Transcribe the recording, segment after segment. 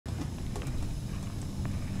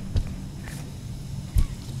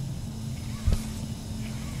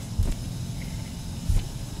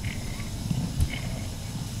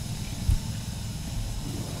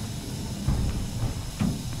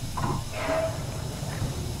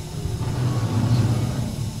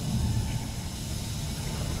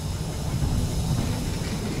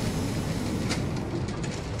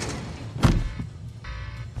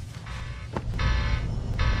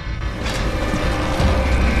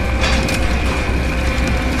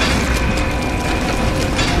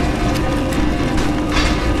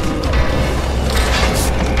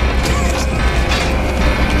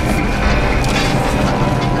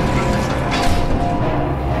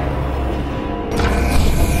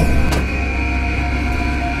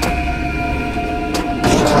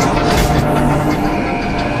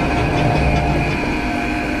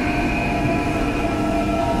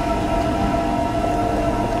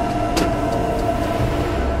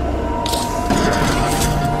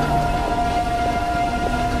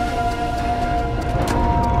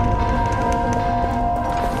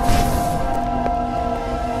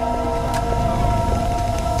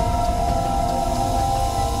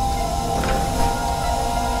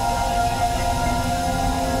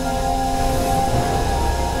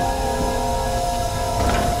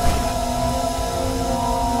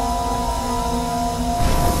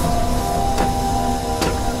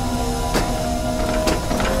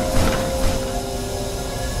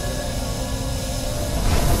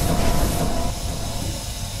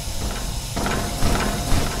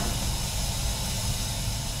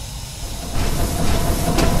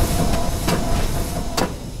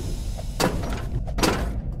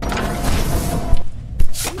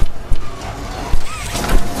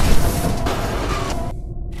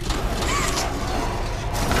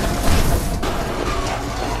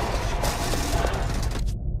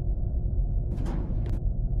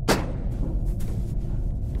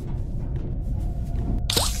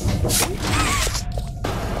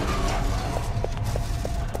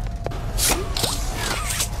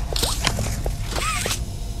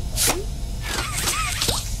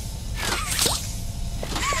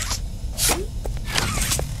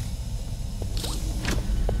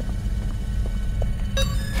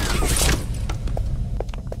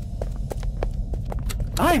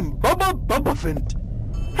I'm Bubba Bubbaphant.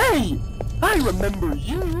 Hey, I remember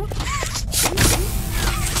you.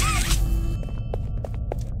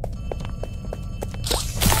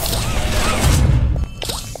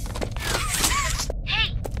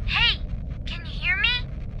 Hey, can you hear me?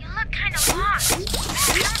 You look kind of lost. I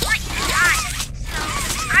don't want you to die, so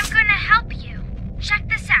I'm gonna help you. Check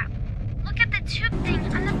this out. Look at the tube thing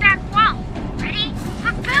on the back wall. Ready?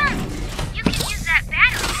 Boom! You can use that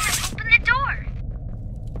battery to open the door.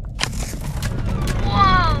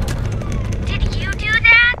 Whoa! Did you do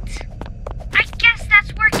that? I guess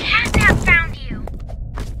that's where Catnap found you.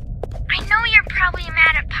 I know you're probably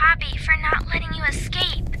mad at Poppy for not letting you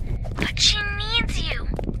escape, but she needs you.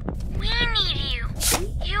 We need you.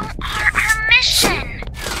 You are our mission.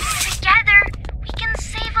 Together, we can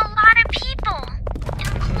save a lot of people,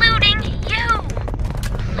 including you.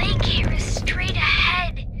 Playcare is straight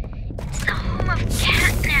ahead. It's the home of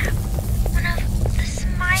Catnap, one of the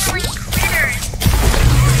smiling critters.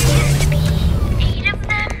 There used to be 8 of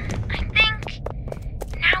them, I think.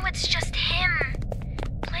 Now it's just him.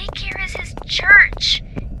 Playcare is his church,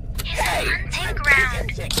 his hunting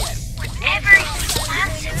ground, whatever he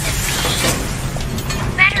wants it to be. You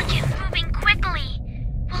better get moving quickly.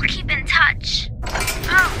 We'll keep in touch.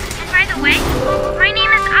 Oh, and by the way, my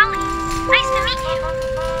name is Ali. Nice to meet you.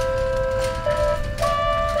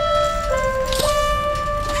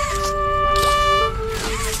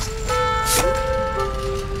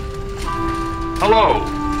 Hello,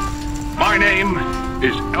 my name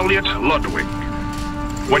is Elliot Ludwig.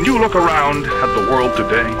 When you look around at the world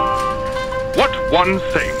today, what one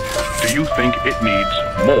thing do you think it needs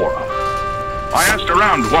more of? I asked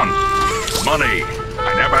around once. Money,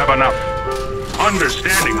 I never have enough.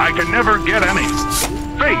 Understanding, I can never get any.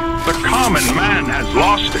 Faith, the common man has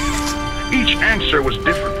lost it. Each answer was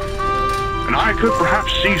different, and I could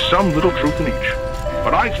perhaps see some little truth in each.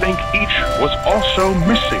 But I think each was also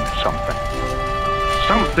missing something.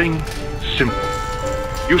 Something simple.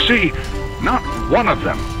 You see, not one of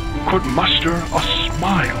them could muster a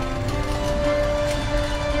smile.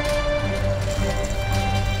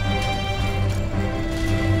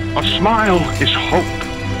 A smile is hope.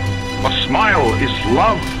 A smile is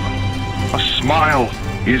love. A smile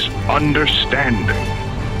is understanding.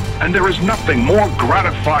 And there is nothing more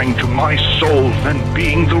gratifying to my soul than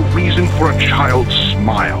being the reason for a child's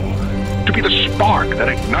smile. To be the spark that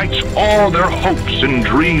ignites all their hopes and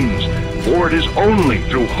dreams. For it is only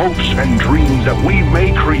through hopes and dreams that we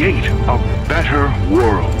may create a better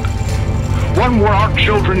world. One where our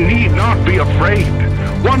children need not be afraid.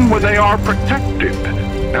 One where they are protected.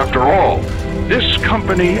 After all, this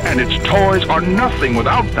company and its toys are nothing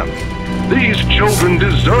without them. These children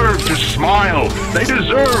deserve to smile. They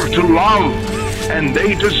deserve to love. And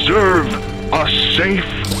they deserve a safe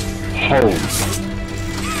home.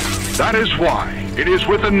 That is why it is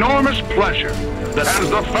with enormous pleasure that as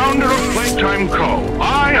the founder of Playtime Co.,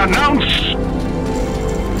 I announce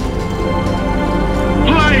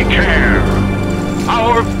Playcare,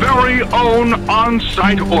 our very own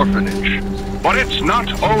on-site orphanage. But it's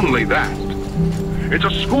not only that. It's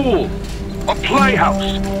a school, a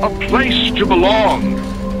playhouse, a place to belong.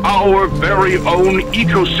 Our very own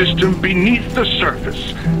ecosystem beneath the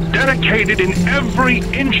surface, dedicated in every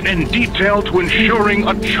inch and detail to ensuring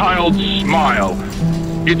a child's smile.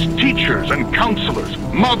 Its teachers and counselors,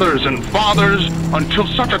 mothers and fathers, until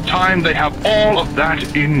such a time they have all of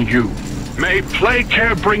that in you. May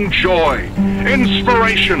Playcare bring joy,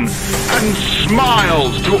 inspiration, and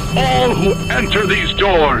smiles to all who enter these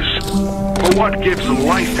doors. For what gives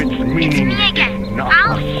life its meaning? It's me again, not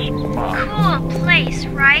Ali. a smile. Cool place,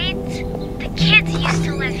 right? The kids used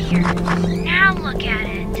to live here. Now look at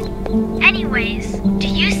it. Anyways, do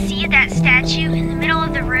you see that statue in the middle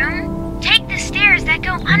of the room? Take the stairs that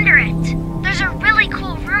go under it. There's a really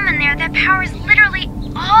cool room in there that powers literally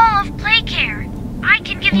all of Playcare. I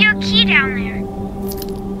can give you a key down there.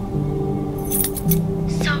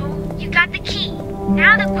 So, you got the key.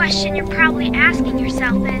 Now the question you're probably asking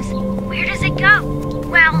yourself is, where does it go?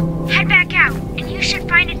 Well, head back out, and you should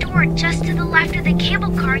find a door just to the left of the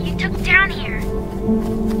cable car you took down here.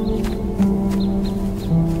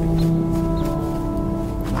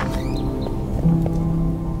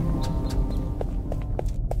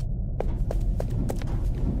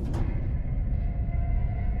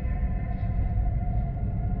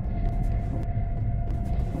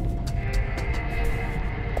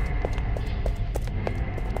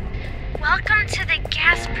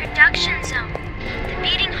 production zone, the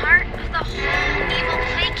beating heart of the whole evil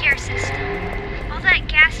Playcare system. All that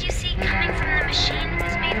gas you see coming from the machine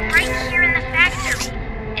is made right here in the factory.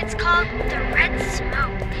 It's called the red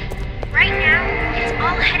smoke. Right now, it's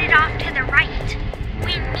all headed off to the right.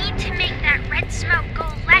 We need to make that red smoke go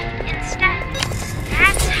left instead.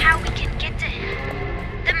 That's how we can get to him.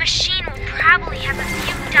 The machine will probably have a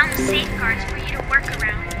few dumb safeguards for you to work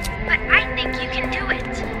around, but I think you can do it.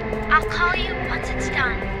 I'll call you once it's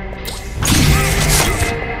done.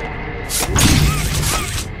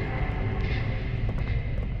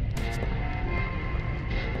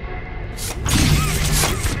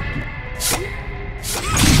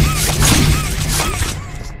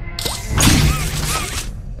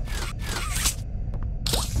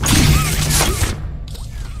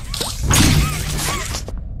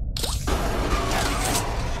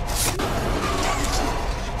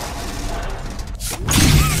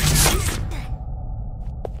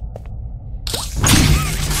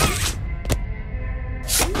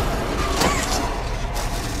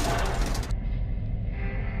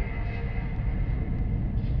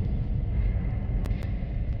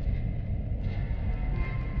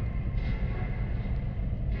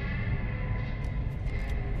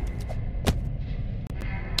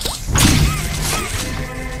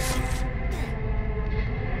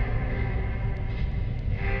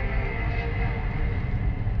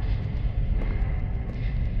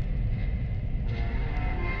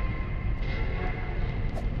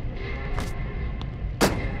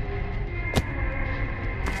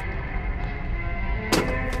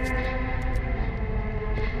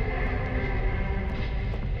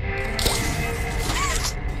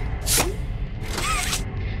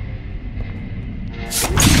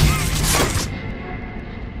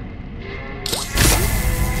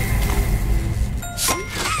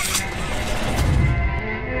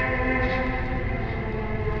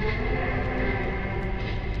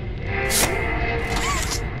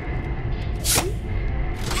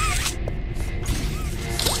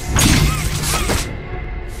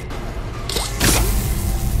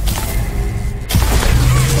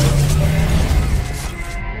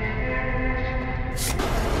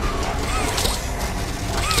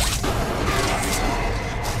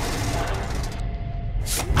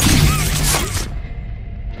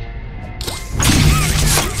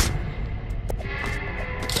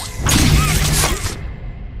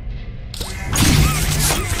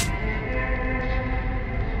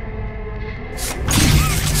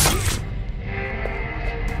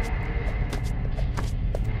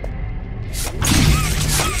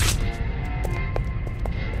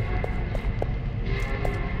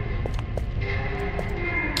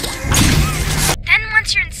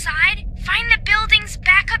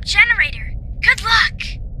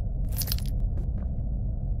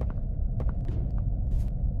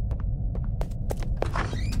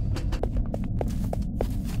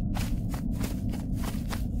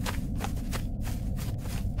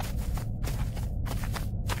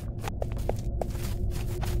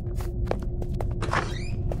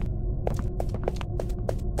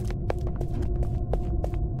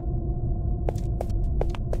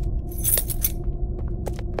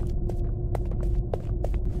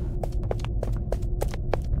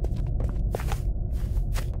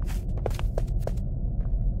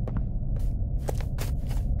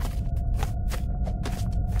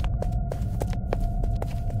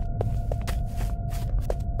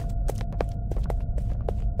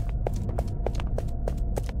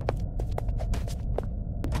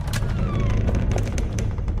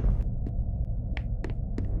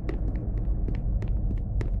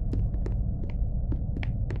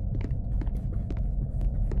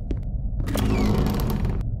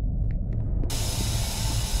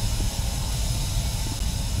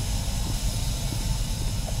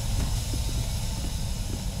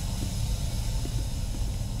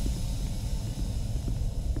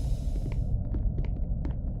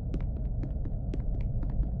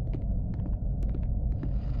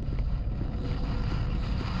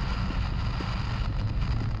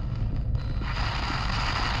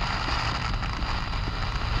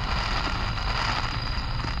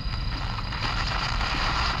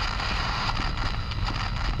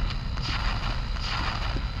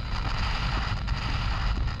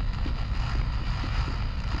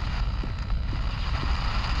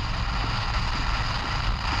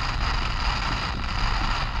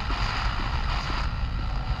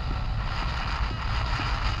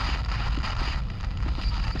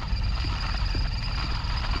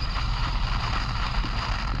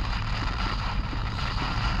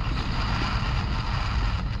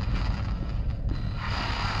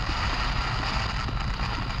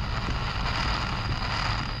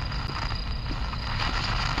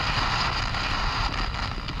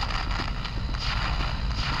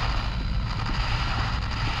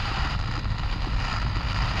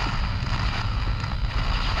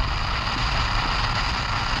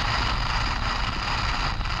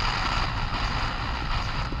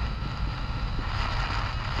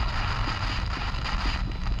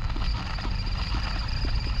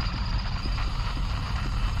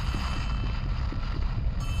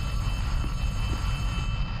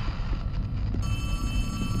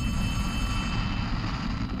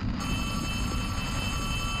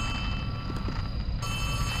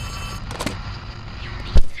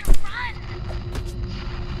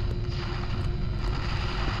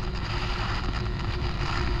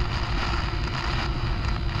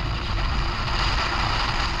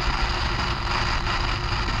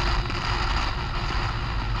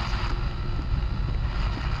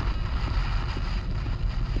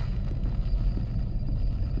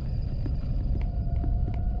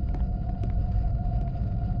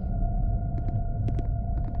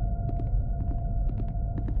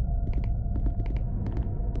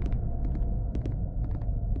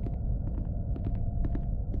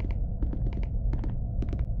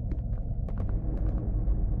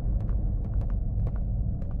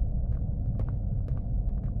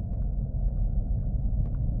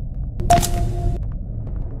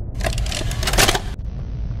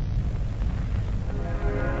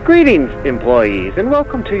 Greetings, employees, and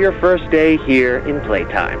welcome to your first day here in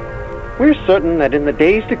Playtime. We're certain that in the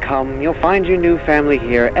days to come, you'll find your new family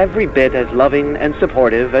here every bit as loving and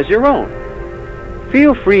supportive as your own.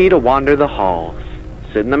 Feel free to wander the halls,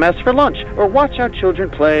 sit in the mess for lunch, or watch our children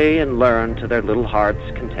play and learn to their little hearts'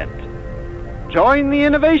 content. Join the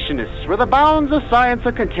innovationists where the bounds of science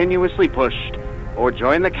are continuously pushed, or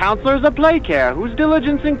join the counselors of Playcare whose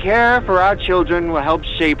diligence and care for our children will help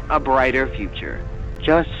shape a brighter future.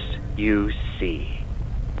 Just you see.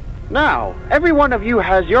 Now, every one of you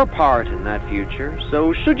has your part in that future,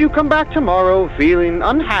 so should you come back tomorrow feeling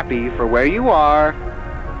unhappy for where you are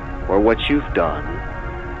or what you've done,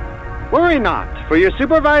 worry not, for your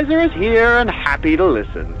supervisor is here and happy to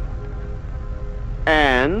listen.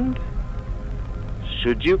 And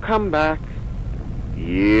should you come back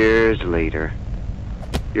years later,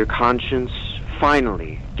 your conscience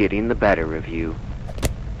finally getting the better of you,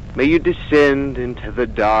 may you descend into the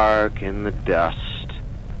dark and the dust,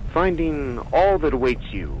 finding all that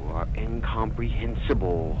awaits you are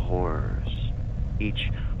incomprehensible horrors, each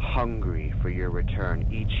hungry for your return,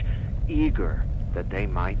 each eager that they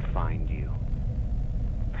might find you.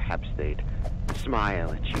 Perhaps they'd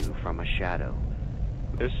smile at you from a shadow,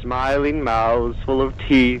 their smiling mouths full of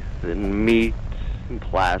teeth and meat and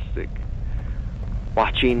plastic,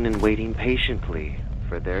 watching and waiting patiently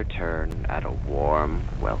for their turn at a warm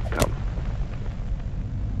welcome.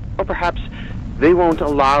 Or perhaps they won't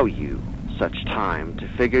allow you such time to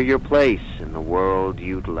figure your place in the world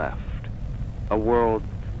you'd left, a world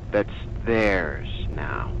that's theirs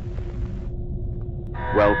now.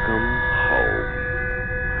 Welcome home.